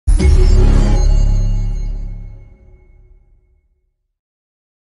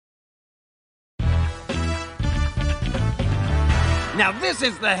Now, this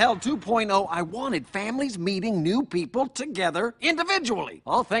is the Hell 2.0 I wanted. Families meeting new people together individually.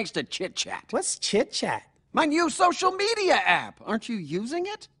 All thanks to Chit Chat. What's Chit Chat? My new social media app. Aren't you using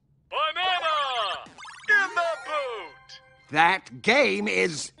it? Banana! In the boot! That game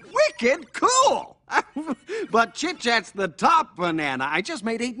is wicked cool. But Chit Chat's the top banana. I just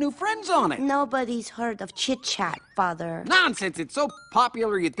made 8 new friends on it. Nobody's heard of Chit Chat, Father. Nonsense. It's so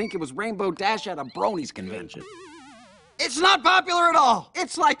popular you'd think it was Rainbow Dash at a Bronies convention. It's not popular at all.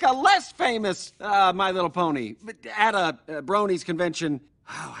 It's like a less famous My Little Pony. But at a Bronies convention,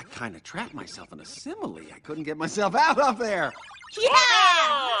 oh, I kind of trapped myself in a simile. I couldn't get myself out of there.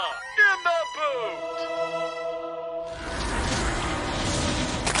 Yeah! In the boot!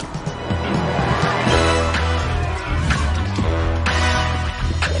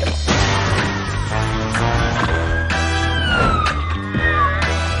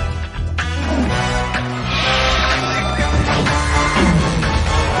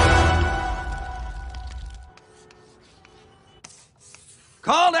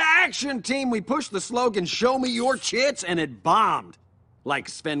 Call to action, team. We pushed the slogan, "Show me your chits," and it bombed. Like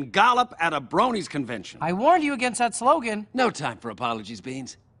Sven Gollop at a Bronies convention. I warned you against that slogan. No time for apologies,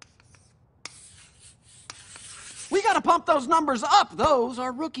 Beans. We gotta pump those numbers up. Those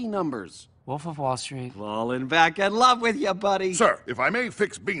are rookie numbers. Wolf of Wall Street. Falling back in love with you, buddy. Sir, if I may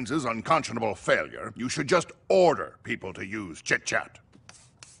fix Beans's unconscionable failure, you should just order people to use Chit Chat.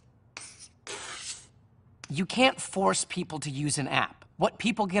 You can't force people to use an app. What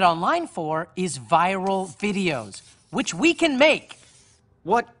people get online for is viral videos, which we can make.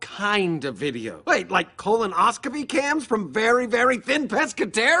 What kind of video? Wait, like colonoscopy cams from very, very thin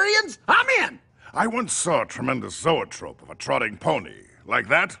pescatarians? I'm in! I once saw a tremendous zoetrope of a trotting pony. Like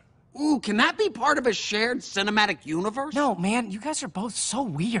that? Ooh, can that be part of a shared cinematic universe? No, man, you guys are both so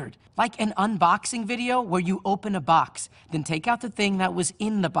weird. Like an unboxing video where you open a box, then take out the thing that was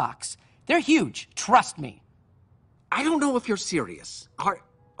in the box. They're huge, trust me. I don't know if you're serious.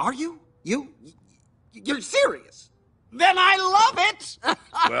 Are you? You're serious? Then I love it!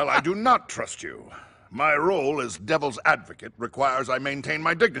 Well, I do not trust you. My role as devil's advocate requires I maintain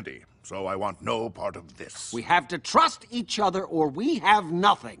my dignity, so I want no part of this. We have to trust each other or we have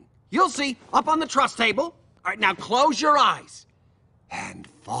nothing. You'll see, up on the trust table. All right, now close your eyes and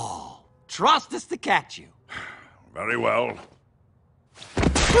fall. Trust us to catch you. Very well.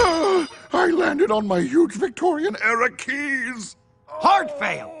 I landed on my huge Victorian era keys. Hard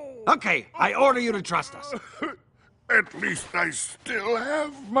fail. Okay, I order you to trust us. At least I still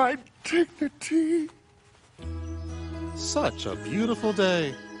have my dignity. Such a beautiful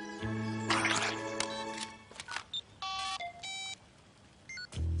day.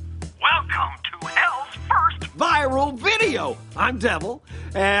 Welcome to Hell's first Viral video. I'm Devil,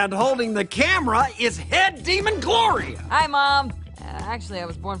 and holding the camera is Head Demon Gloria. Hi, Mom. Actually, I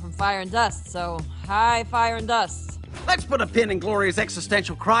was born from fire and dust, so hi, fire and dust. Let's put a pin in Gloria's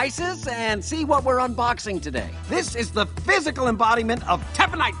existential crisis and see what we're unboxing today. This is the physical embodiment of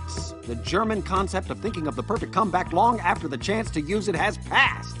Tepanitis, the German concept of thinking of the perfect comeback long after the chance to use it has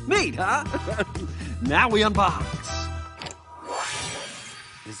passed. Neat, huh? Now we unbox.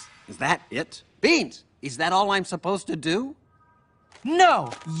 Is that it? Beans, is that all I'm supposed to do?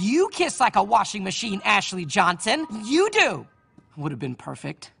 No, you kiss like a washing machine, Ashley Johnson. You do. Would have been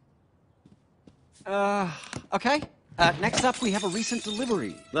perfect. Okay. Next up, we have a recent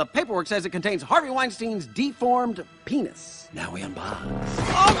delivery. The paperwork says it contains Harvey Weinstein's deformed penis. Now we unbox.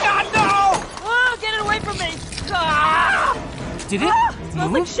 Oh, God, no! Oh, get it away from me! Ah! Did it Smells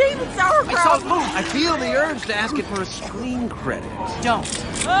move? like shaving sauerkraut! I saw it move. I feel the urge to ask it for a screen credit. Don't.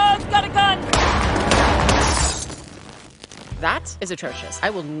 Oh, it's got a gun! That is atrocious. I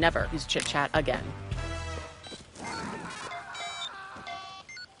will never use Chit Chat again.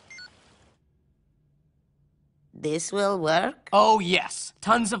 This will work? Oh, yes.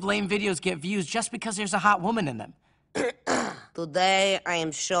 Tons of lame videos get views just because there's a hot woman in them. Today I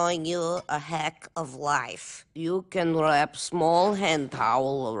am showing you a hack of life. You can wrap small hand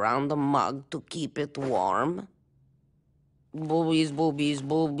towel around the mug to keep it warm. Boobies, boobies,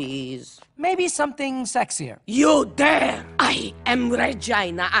 boobies. Maybe something sexier. You dare! I am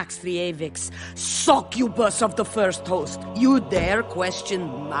Regina Axlievix, succubus of the first host. You dare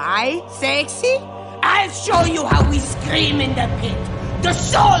question my sexy? I'll show you how we scream in the pit. The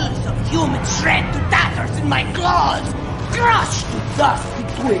souls of humans shred to tatters in my claws, crushed to dust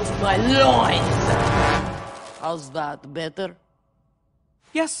betwixt my loins. How's that, better?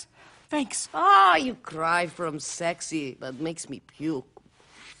 Yes, thanks. Ah, you cry from sexy. That makes me puke.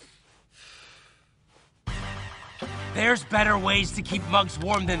 There's better ways to keep mugs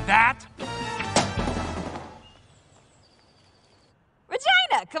warm than that.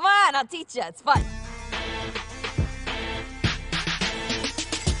 Yeah, and I'll teach you. It's fun.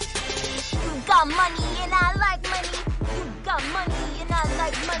 You got money and I like money. You got money and I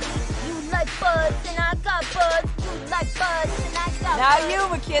like money. You like buzz and I got buzz. You like buzz and I got Now buzz. you,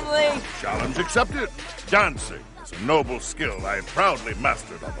 McKinley. Challenge accepted. Dancing is a noble skill I proudly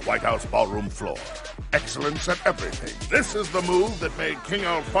mastered on the White House ballroom floor. Excellence at everything. This is the move that made King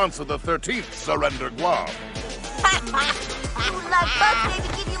Alfonso XIII surrender Guam. You like buzz, baby?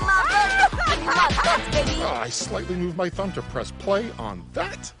 Give you my buzz. Give you my buzz, baby. I slightly moved my thumb to press play on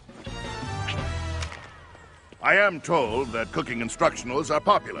that. I am told that cooking instructionals are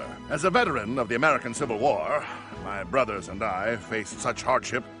popular. As a veteran of the American Civil War, my brothers and I faced such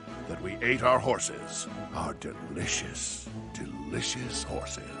hardship that we ate our horses. Our delicious, delicious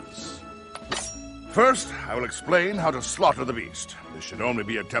horses. First, I will explain how to slaughter the beast. This should only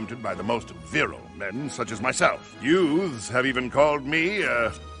be attempted by the most virile men, such as myself. Youths have even called me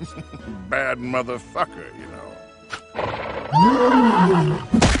a bad motherfucker, you know.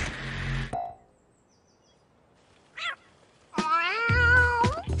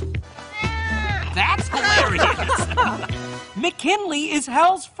 That's hilarious. McKinley is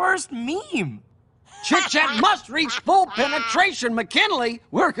hell's first meme. Chit Chat must reach full penetration, McKinley.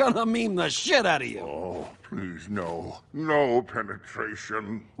 We're gonna meme the shit out of you. Oh, please, no. No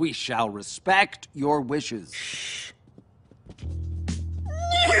penetration. We shall respect your wishes.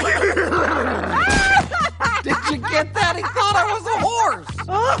 Did you get that? He thought I was a horse.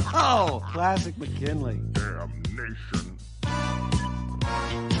 Oh, classic McKinley. Damnation.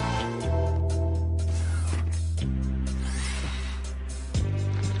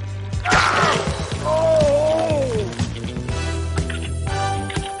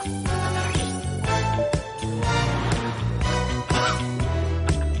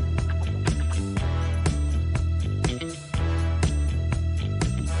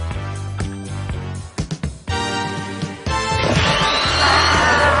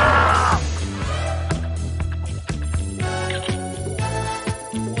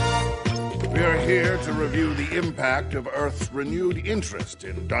 Here to review the impact of Earth's renewed interest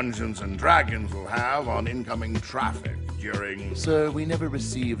in Dungeons and Dragons will have on incoming traffic during... Sir, we never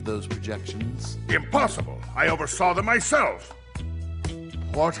received those projections. Impossible! I oversaw them myself!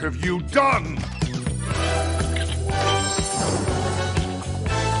 What have you done?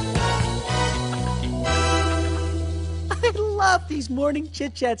 I love these morning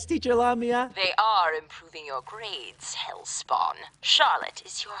chit-chats, Teacher Lamia. They are improving your grades, Hellspawn. Charlotte,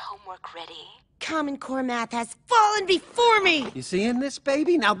 is your homework ready? Common Core math has fallen before me. You seeing this,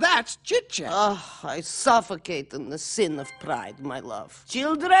 baby? Now that's chit-chat. I suffocate in the sin of pride, my love.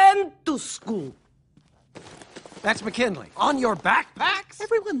 Children, to school. That's McKinley. On your backpacks?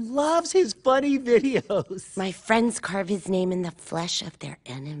 Everyone loves his funny videos. My friends carve his name in the flesh of their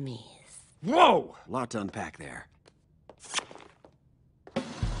enemies. Whoa! Lot to unpack there.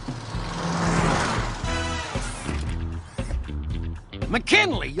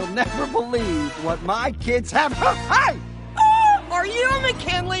 McKinley, you'll never believe what my kids have. Hi! Are you a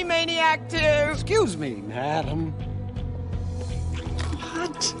McKinley maniac too? Excuse me, madam.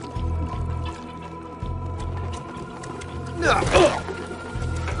 What?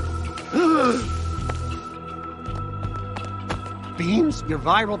 Beans, your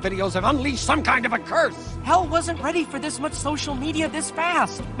viral videos have unleashed some kind of a curse. Hell wasn't ready for this much social media this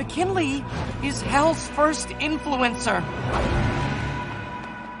fast. McKinley is hell's first influencer.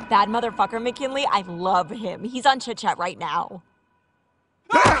 Bad motherfucker McKinley, I love him. He's on Chit Chat right now.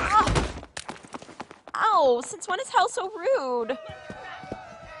 Ow, since when is hell so rude?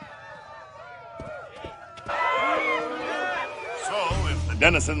 So, if the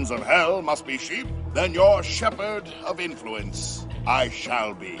denizens of hell must be sheep, then your shepherd of influence I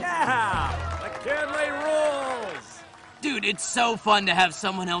shall be. Yeah! McKinley rules! Dude, it's so fun to have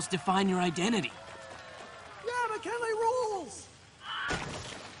someone else define your identity. Yeah, McKinley rules!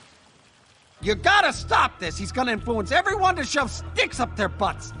 You gotta stop this. He's gonna influence everyone to shove sticks up their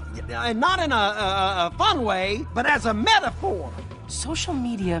butts. And not in a fun way, but as a metaphor. Social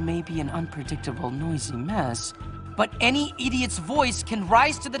media may be an unpredictable, noisy mess, but any idiot's voice can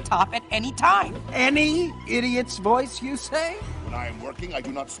rise to the top at any time. Any idiot's voice, you say? When I am working, I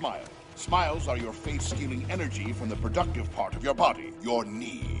do not smile. Smiles are your face stealing energy from the productive part of your body, your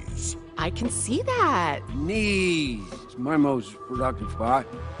knees. I can see that. Knees. It's my most productive part.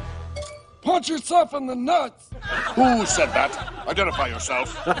 Punch yourself in the nuts! Who said that? Identify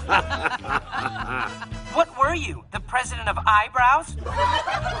yourself. What were you, the president of eyebrows?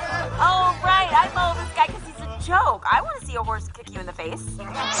 Oh, right, I follow this guy because he's a joke. I want to see a horse kick you in the face.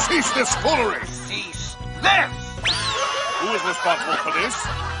 Cease this foolery! Cease this! Who is responsible for this?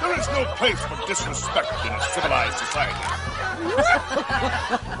 There is no place for disrespect in a civilized society.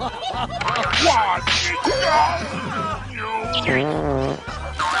 What?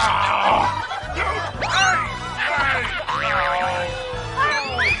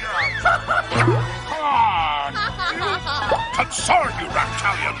 Concern, you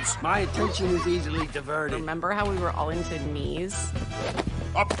reptilians! My attention is easily diverted. Remember how we were all into knees?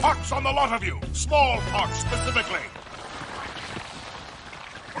 A pox on the lot of you! Smallpox specifically!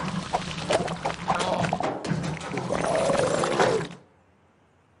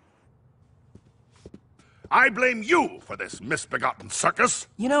 I blame you for this misbegotten circus.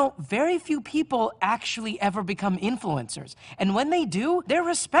 You know, very few people actually ever become influencers. And when they do, they're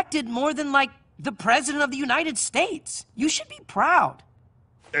respected more than, like, the President of the United States. You should be proud.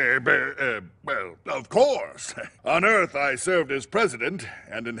 Well, of course. On Earth, I served as president,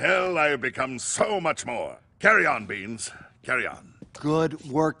 and in hell, I have become so much more. Carry on, Beans. Carry on. Good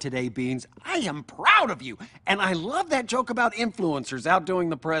work today, Beans. I am proud of you. And I love that joke about influencers outdoing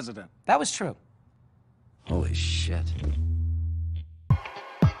the president. That was true. Holy shit.